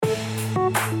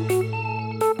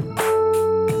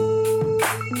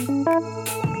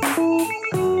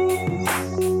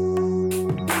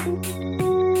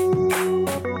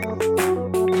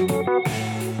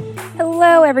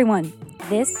everyone.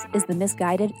 This is the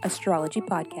Misguided Astrology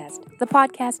Podcast, the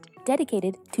podcast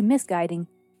dedicated to misguiding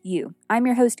you. I'm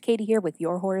your host, Katie, here with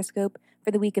your horoscope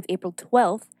for the week of April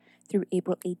 12th through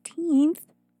April 18th,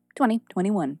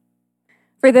 2021.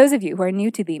 For those of you who are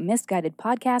new to the Misguided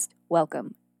Podcast,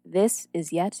 welcome. This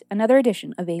is yet another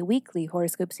edition of a weekly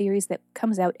horoscope series that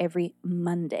comes out every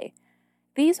Monday.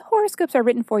 These horoscopes are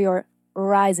written for your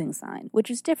rising sign, which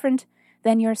is different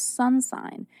than your sun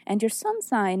sign. And your sun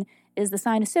sign is the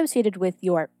sign associated with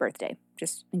your birthday,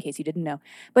 just in case you didn't know.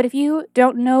 But if you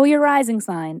don't know your rising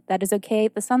sign, that is okay.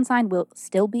 The sun sign will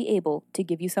still be able to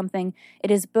give you something. It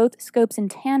is both scopes in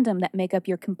tandem that make up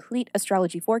your complete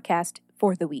astrology forecast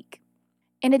for the week.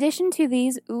 In addition to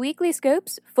these weekly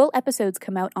scopes, full episodes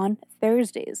come out on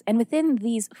Thursdays. And within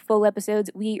these full episodes,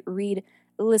 we read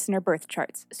listener birth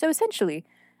charts. So essentially,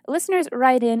 listeners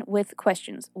write in with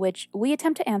questions, which we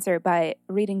attempt to answer by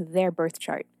reading their birth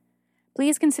chart.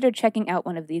 Please consider checking out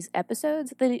one of these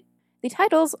episodes. The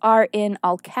titles are in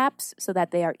all caps so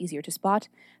that they are easier to spot.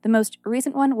 The most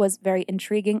recent one was very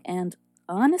intriguing and,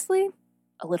 honestly,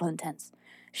 a little intense.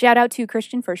 Shout out to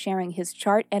Christian for sharing his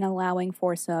chart and allowing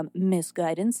for some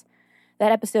misguidance.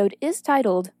 That episode is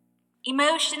titled,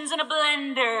 Emotions in a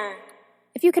Blender.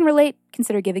 If you can relate,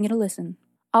 consider giving it a listen.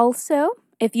 Also,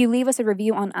 if you leave us a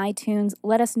review on iTunes,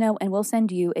 let us know and we'll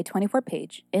send you a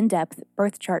 24-page, in-depth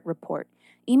birth chart report.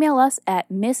 Email us at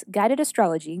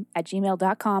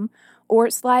misguidedastrology@gmail.com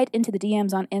or slide into the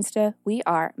DMs on Insta. We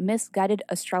are Misguided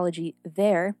Astrology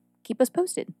there. Keep us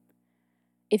posted.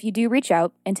 If you do reach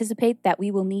out, anticipate that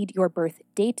we will need your birth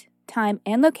date, time,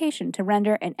 and location to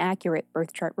render an accurate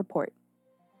birth chart report.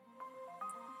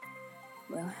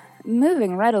 Well,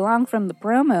 moving right along from the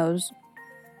promos,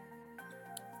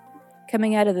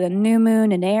 coming out of the new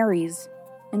moon in Aries,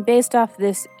 and based off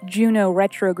this Juno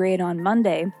retrograde on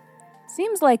Monday,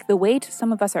 seems like the weight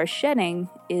some of us are shedding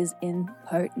is in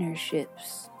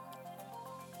partnerships.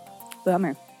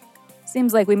 Bummer.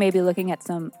 Seems like we may be looking at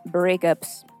some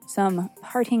breakups, some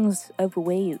partings of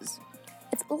ways.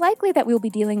 It's likely that we'll be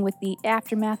dealing with the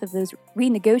aftermath of those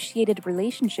renegotiated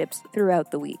relationships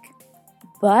throughout the week.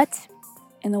 But,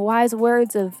 in the wise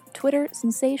words of Twitter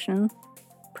sensation,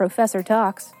 Professor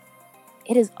Talks,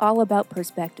 it is all about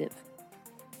perspective.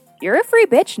 You're a free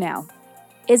bitch now.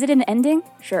 Is it an ending?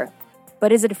 Sure.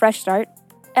 But is it a fresh start?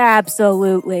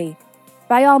 Absolutely.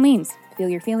 By all means, feel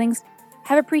your feelings,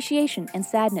 have appreciation and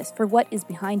sadness for what is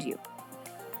behind you.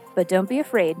 But don't be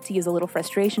afraid to use a little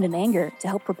frustration and anger to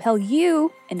help propel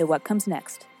you into what comes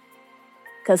next.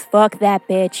 'Cause fuck that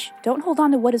bitch. Don't hold on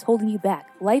to what is holding you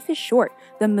back. Life is short.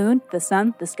 The moon, the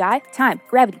sun, the sky, time,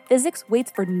 gravity, physics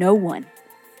waits for no one.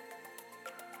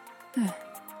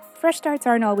 Fresh starts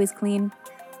aren't always clean,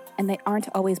 and they aren't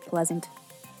always pleasant.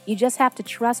 You just have to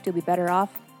trust you'll be better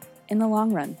off in the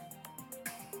long run.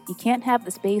 You can't have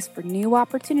the space for new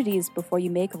opportunities before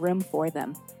you make room for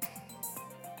them.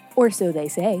 Or so they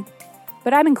say,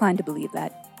 but I'm inclined to believe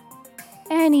that.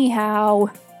 Anyhow,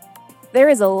 there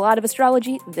is a lot of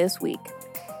astrology this week.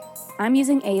 I'm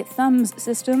using a thumbs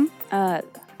system. A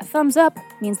thumbs up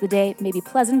means the day may be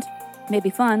pleasant, may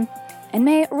be fun, and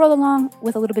may roll along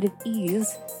with a little bit of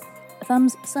ease.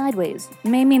 Thumbs sideways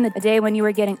may mean the day when you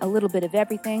are getting a little bit of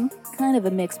everything, kind of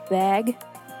a mixed bag.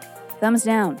 Thumbs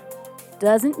down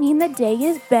doesn't mean the day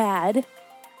is bad,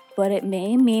 but it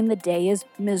may mean the day is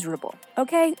miserable,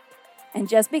 okay? And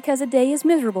just because a day is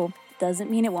miserable doesn't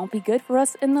mean it won't be good for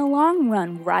us in the long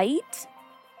run, right?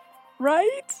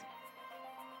 Right?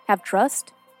 Have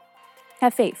trust.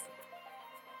 Have faith.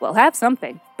 Well, have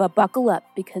something, but buckle up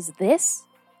because this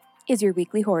is your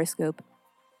weekly horoscope.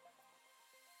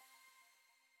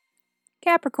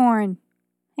 Capricorn.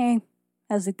 Hey,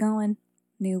 how's it going?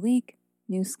 New week,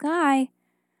 new sky.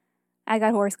 I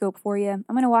got horoscope for you. I'm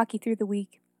going to walk you through the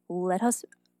week. Let us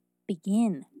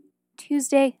begin.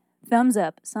 Tuesday, thumbs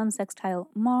up, Sun sextile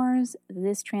Mars.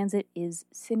 This transit is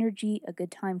synergy, a good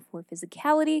time for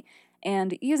physicality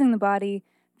and using the body,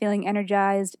 feeling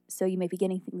energized, so you may be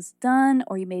getting things done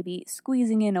or you may be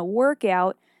squeezing in a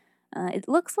workout. It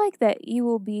looks like that you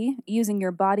will be using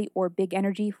your body or big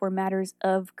energy for matters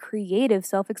of creative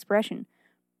self-expression,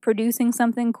 producing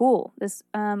something cool. This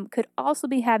could also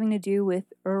be having to do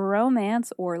with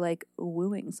romance or like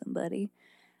wooing somebody,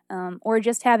 or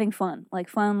just having fun, like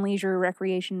fun, leisure,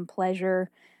 recreation, pleasure.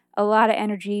 A lot of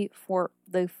energy for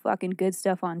the fucking good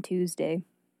stuff on Tuesday.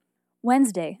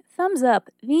 Wednesday, thumbs up,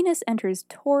 Venus enters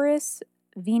Taurus.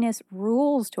 Venus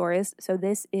rules Taurus, so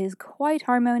this is quite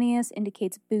harmonious,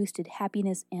 indicates boosted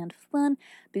happiness and fun,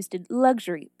 boosted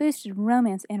luxury, boosted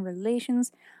romance and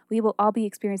relations. We will all be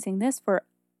experiencing this for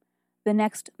the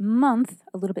next month,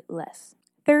 a little bit less.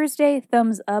 Thursday,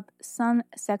 thumbs up, Sun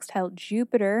sextile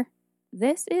Jupiter.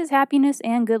 This is happiness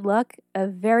and good luck, a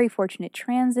very fortunate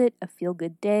transit, a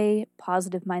feel-good day,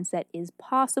 positive mindset is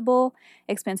possible,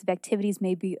 expensive activities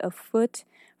may be afoot.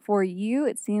 For you,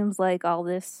 it seems like all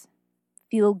this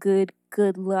feel-good,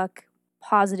 good luck,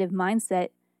 positive mindset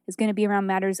is going to be around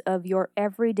matters of your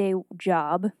everyday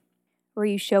job, where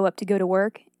you show up to go to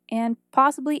work, and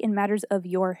possibly in matters of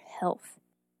your health.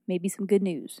 Maybe some good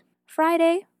news.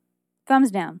 Friday,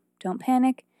 thumbs down. Don't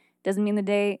panic. Doesn't mean the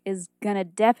day is going to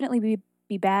definitely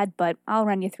be bad, but I'll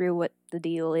run you through what the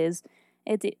deal is.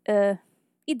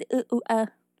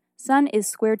 Sun is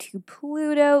square to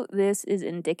Pluto. This is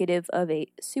indicative of a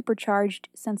supercharged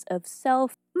sense of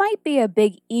self. Might be a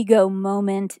big ego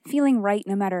moment, feeling right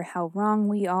no matter how wrong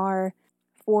we are.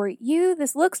 For you,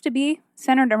 this looks to be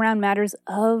centered around matters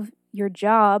of your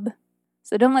job,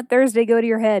 so don't let Thursday go to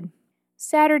your head.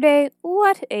 Saturday,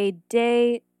 what a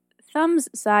day. Thumbs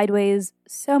sideways.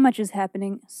 So much is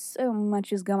happening. So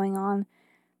much is going on.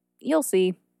 You'll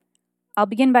see. I'll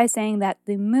begin by saying that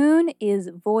the moon is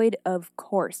void of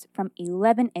course from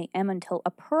 11 a.m. until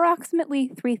approximately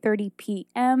 3:30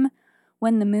 p.m.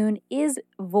 When the moon is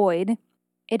void,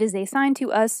 it is a sign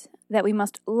to us that we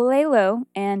must lay low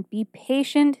and be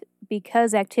patient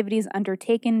because activities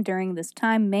undertaken during this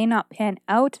time may not pan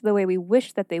out the way we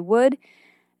wish that they would.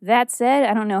 That said,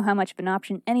 I don't know how much of an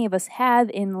option any of us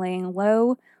have in laying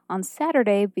low on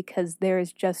Saturday because there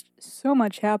is just so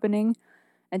much happening.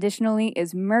 Additionally,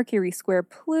 is Mercury square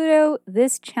Pluto.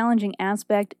 This challenging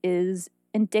aspect is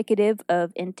indicative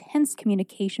of intense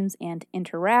communications and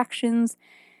interactions.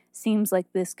 Seems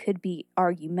like this could be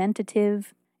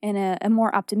argumentative. In a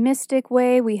more optimistic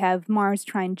way, we have Mars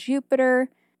trine Jupiter,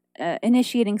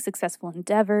 initiating successful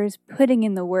endeavors, putting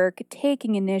in the work,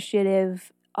 taking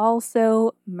initiative.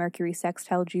 Also, Mercury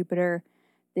sextile Jupiter.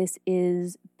 This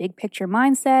is big picture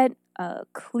mindset,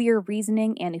 clear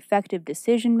reasoning, and effective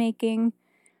decision making.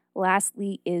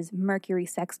 Lastly is Mercury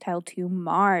sextile to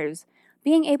Mars.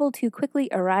 Being able to quickly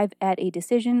arrive at a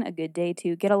decision, a good day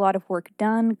to get a lot of work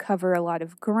done, cover a lot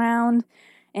of ground,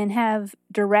 and have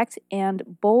direct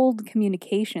and bold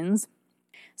communications.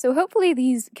 So hopefully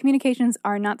these communications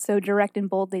are not so direct and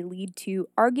bold they lead to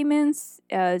arguments.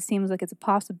 It seems like it's a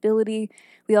possibility.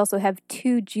 We also have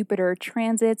 2 Jupiter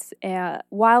transits.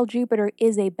 While Jupiter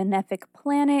is a benefic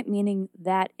planet, meaning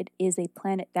that it is a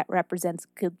planet that represents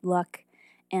good luck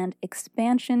and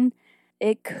expansion,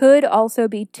 it could also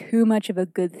be too much of a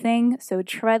good thing, so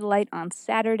tread light on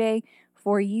Saturday.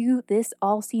 For you, this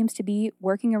all seems to be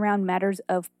working around matters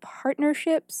of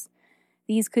partnerships.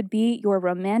 These could be your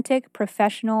romantic,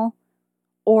 professional,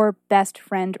 or best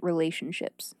friend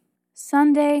relationships.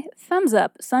 Sunday, thumbs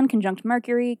up. Sun conjunct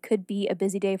Mercury could be a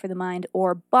busy day for the mind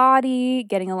or body,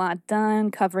 getting a lot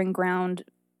done, covering ground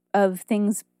of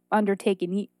things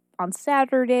undertaken on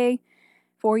Saturday.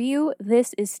 For you,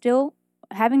 this is still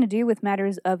having to do with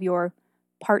matters of your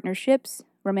partnerships,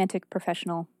 romantic,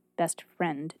 professional, best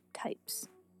friend types.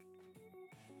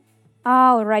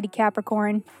 Alrighty,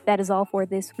 Capricorn, that is all for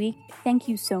this week. Thank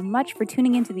you so much for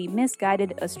tuning into the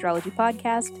Misguided Astrology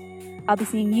Podcast. I'll be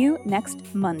seeing you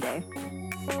next Monday.